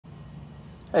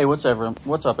Hey, what's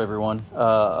up, everyone?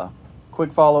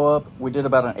 Quick follow-up. We did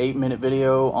about an 8-minute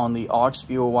video on the aux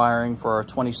fuel wiring for our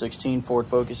 2016 Ford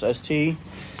Focus ST.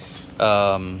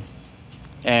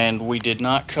 And we did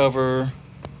not cover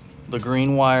the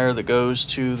green wire that goes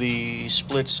to the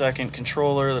split-second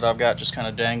controller that I've got just kind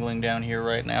of dangling down here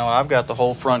right now. I've got the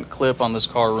whole front clip on this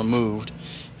car removed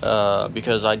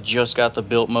because I just got the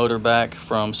built motor back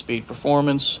from Speed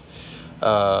Performance.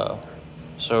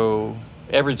 So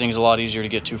everything's a lot easier to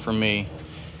get to for me.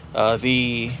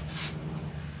 The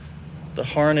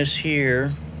harness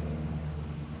here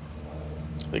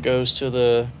that goes to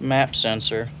the map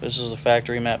sensor. This is the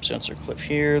factory map sensor clip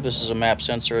here. This is a map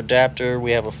sensor adapter.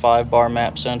 We have a 5-bar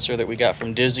map sensor that we got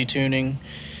from Dizzy Tuning.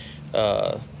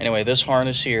 Anyway, this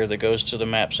harness here that goes to the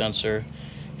map sensor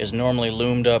is normally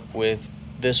loomed up with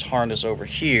this harness over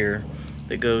here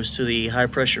that goes to the high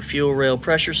pressure fuel rail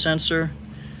pressure sensor.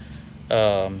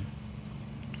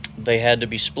 They had to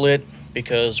be split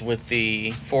because with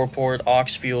the 4-port aux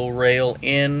fuel rail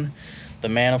in, the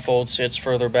manifold sits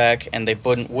further back and they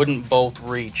wouldn't both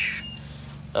reach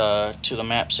to the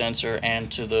map sensor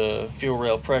and to the fuel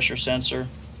rail pressure sensor.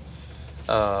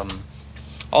 All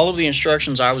of the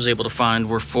instructions I was able to find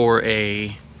were for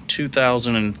a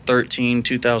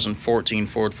 2013-2014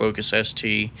 Ford Focus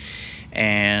ST,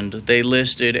 and they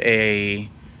listed a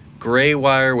gray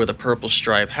wire with a purple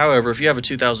stripe. However, if you have a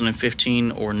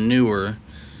 2015 or newer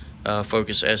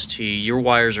Focus ST, your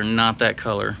wires are not that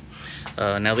color.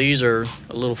 Now these are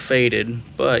a little faded,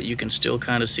 but you can still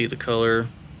kind of see the color.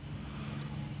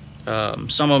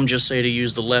 Some of them just say to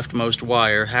use the leftmost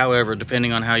wire. However,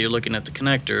 depending on how you're looking at the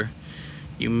connector,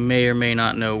 you may or may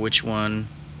not know which one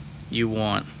you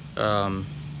want.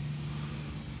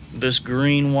 This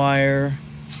green wire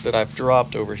that I've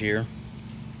dropped over here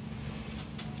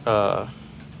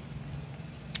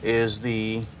is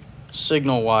the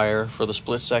signal wire for the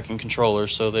split-second controller,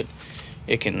 so that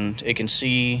it can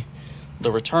see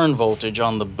the return voltage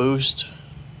on the boost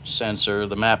sensor,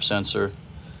 the map sensor,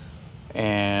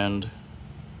 and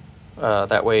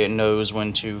that way it knows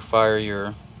when to fire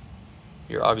your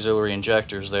auxiliary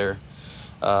injectors there.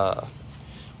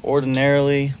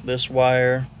 Ordinarily, this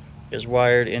wire is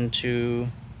wired into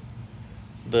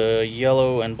the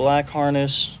yellow and black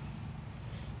harness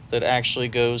that actually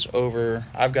goes over.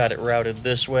 I've got it routed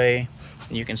this way,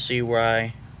 and you can see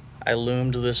where I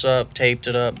loomed this up, taped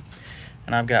it up,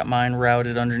 and I've got mine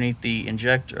routed underneath the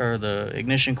injector or the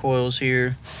ignition coils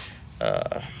here.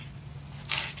 Let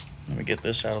me get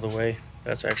this out of the way.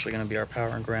 That's actually going to be our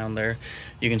power and ground there.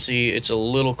 You can see it's a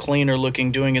little cleaner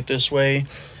looking doing it this way.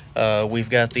 We've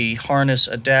got the harness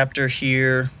adapter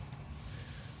here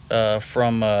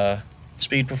from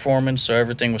Speed Performance, so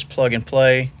everything was plug and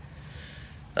play.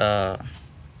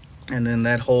 And then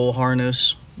that whole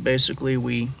harness, basically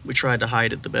we tried to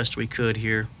hide it the best we could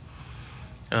here.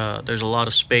 There's a lot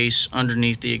of space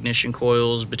underneath the ignition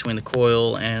coils between the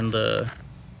coil and the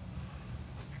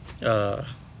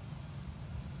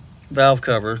valve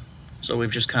cover, so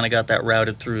we've just kind of got that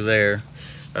routed through there,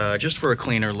 just for a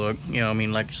cleaner look. You know, I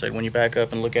mean, like I said, when you back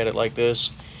up and look at it like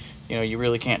this, you know, you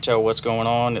really can't tell what's going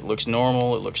on. It looks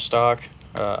normal, it looks stock.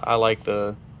 I like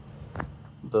the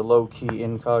low-key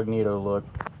incognito look.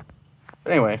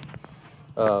 But anyway,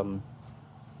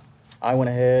 I went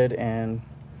ahead and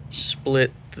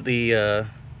split the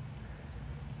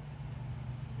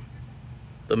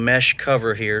mesh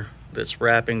cover here that's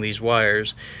wrapping these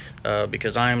wires,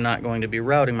 because I am not going to be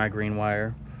routing my green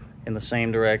wire in the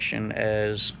same direction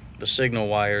as the signal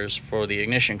wires for the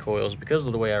ignition coils because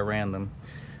of the way I ran them.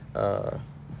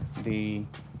 The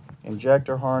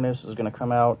injector harness is going to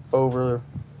come out over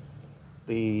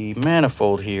the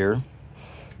manifold here,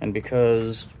 and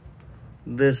because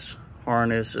this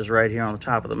harness is right here on the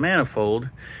top of the manifold,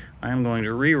 I am going to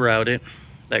reroute it,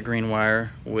 that green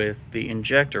wire, with the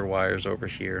injector wires over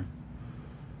here.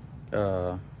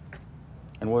 And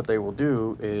what they will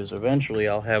do is eventually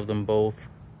I'll have them both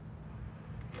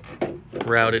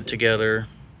routed together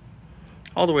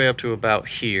all the way up to about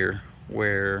here,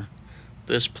 where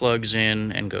this plugs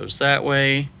in and goes that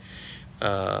way.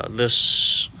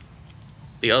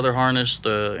 The other harness,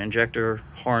 the injector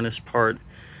harness part,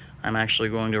 I'm actually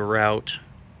going to route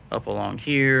up along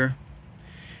here,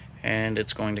 and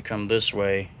it's going to come this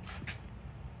way.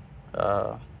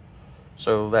 So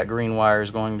that green wire is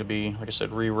going to be, like I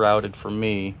said, rerouted for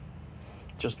me,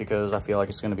 just because I feel like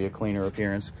it's going to be a cleaner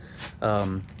appearance.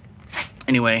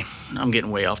 Anyway, I'm getting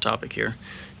way off topic here.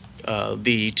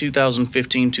 The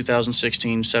 2015,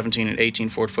 2016, 17, and 18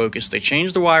 Ford Focus, they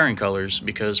changed the wiring colors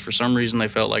because for some reason they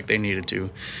felt like they needed to.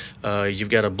 You've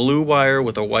got a blue wire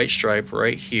with a white stripe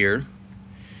right here,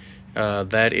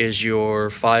 That is your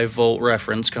 5-volt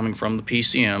reference coming from the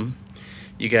PCM.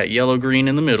 You got yellow-green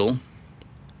in the middle,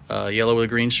 yellow with a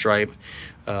green stripe.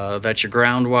 That's your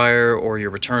ground wire or your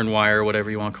return wire, whatever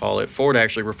you want to call it. Ford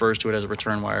actually refers to it as a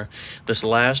return wire. This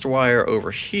last wire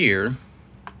over here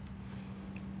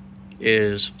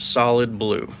is solid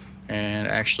blue. And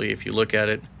actually, if you look at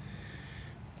it,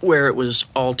 where it was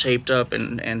all taped up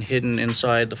and hidden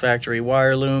inside the factory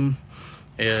wire loom,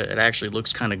 it actually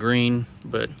looks kind of green,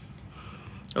 but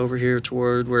over here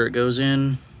toward where it goes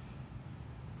in,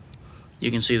 you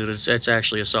can see that it's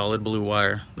actually a solid blue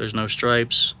wire. There's no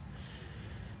stripes,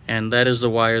 and that is the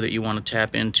wire that you want to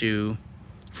tap into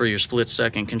for your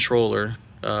split-second controller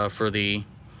for the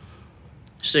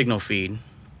signal feed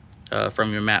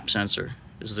from your map sensor.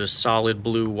 Is this solid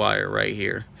blue wire right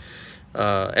here.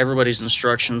 Everybody's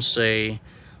instructions say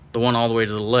the one all the way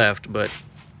to the left, but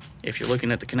if you're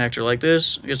looking at the connector like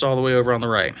this, it's all the way over on the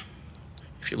right.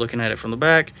 If you're looking at it from the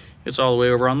back, it's all the way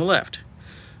over on the left.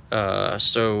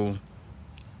 So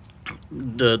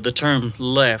the term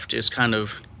left is kind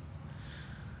of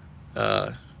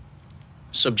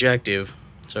subjective,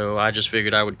 so I just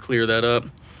figured I would clear that up.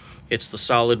 It's the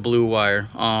solid blue wire.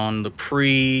 On the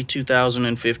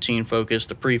pre-2015 Focus,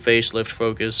 the pre-facelift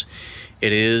Focus,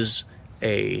 it is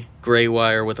a gray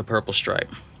wire with a purple stripe.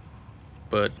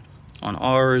 But on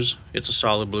ours, it's a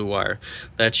solid blue wire.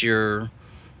 That's your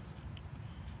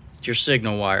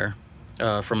signal wire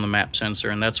from the map sensor,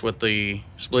 and that's what the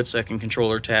split-second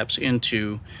controller taps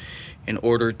into in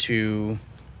order to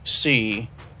see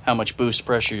how much boost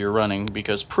pressure you're running,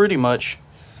 because pretty much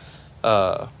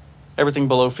everything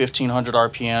below 1500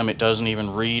 RPM, it doesn't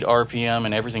even read RPM,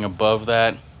 and everything above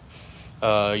that,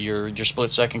 your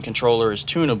split-second controller is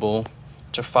tunable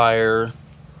to fire,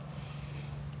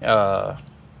 and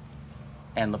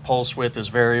the pulse width is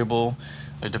variable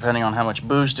depending on how much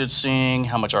boost it's seeing,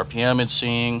 how much RPM it's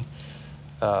seeing.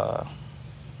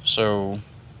 So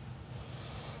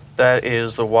that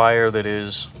is the wire that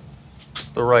is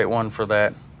the right one for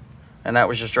that. And that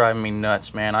was just driving me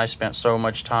nuts, man. I spent so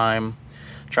much time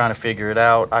trying to figure it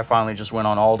out. I finally just went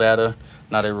on all data.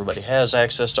 Not everybody has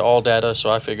access to all data,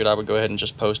 so I figured I would go ahead and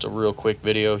just post a real quick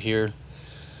video here.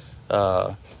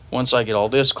 Once I get all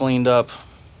this cleaned up,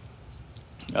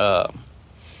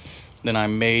 then I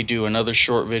may do another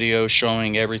short video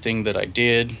showing everything that I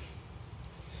did,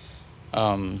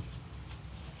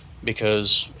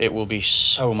 because it will be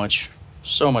so much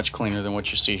cleaner than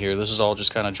what you see here. This is all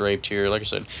just kind of draped here. Like I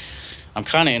said, I'm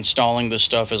kind of installing this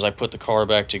stuff as I put the car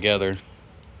back together.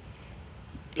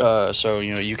 So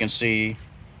you know, you can see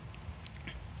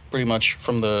pretty much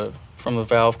from the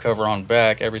valve cover on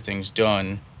back, everything's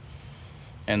done,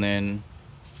 and then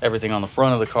everything on the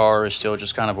front of the car is still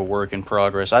just kind of a work in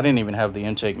progress. I didn't even have the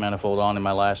intake manifold on in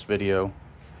my last video.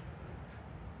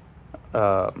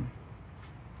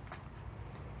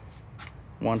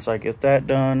 Once I get that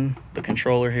done, the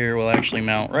controller here will actually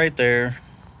mount right there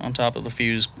on top of the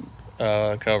fuse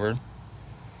cover.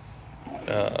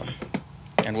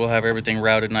 And we'll have everything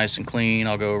routed nice and clean.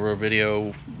 I'll go over a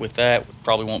video with that.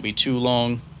 Probably won't be too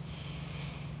long.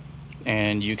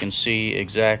 And you can see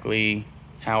exactly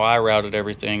how I routed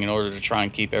everything in order to try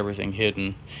and keep everything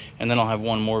hidden. And then I'll have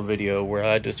one more video where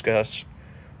I discuss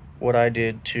what I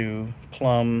did to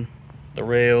plumb the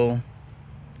rail,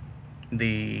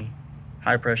 the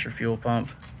high pressure fuel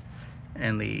pump,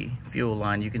 and the fuel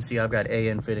line. You can see I've got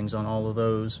AN fittings on all of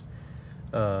those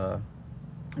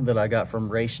that I got from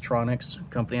Racetronics,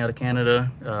 company out of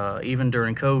Canada. Even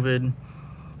during COVID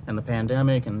and the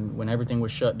pandemic and when everything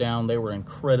was shut down, they were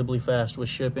incredibly fast with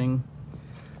shipping.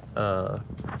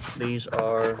 These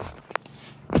are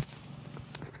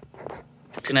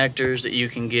connectors that you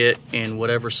can get in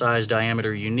whatever size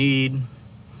diameter you need.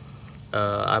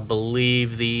 I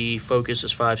believe the Focus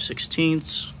is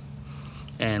 5/16,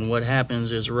 and what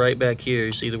happens is right back here,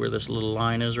 you see where this little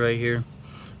line is right here?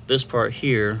 This part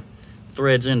here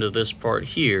threads into this part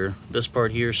here. This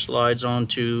part here slides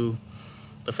onto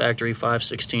the factory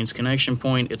 5/16 connection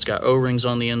point. It's got O-rings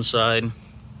on the inside,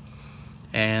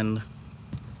 and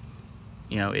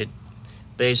you know, it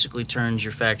basically turns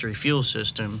your factory fuel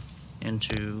system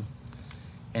into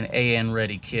an AN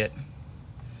ready kit.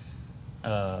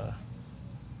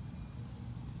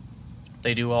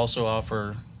 They do also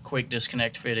offer quick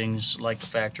disconnect fittings like the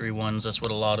factory ones. That's what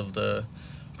a lot of the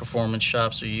performance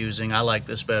shops are using. I like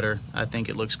this better. I think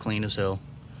it looks clean as hell.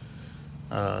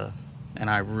 And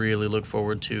I really look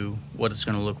forward to what it's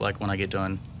going to look like when I get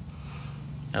done.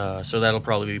 So that'll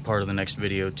probably be part of the next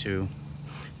video too.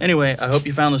 Anyway, I hope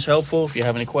you found this helpful. If you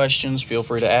have any questions, feel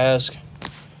free to ask.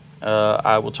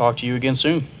 I will talk to you again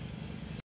soon.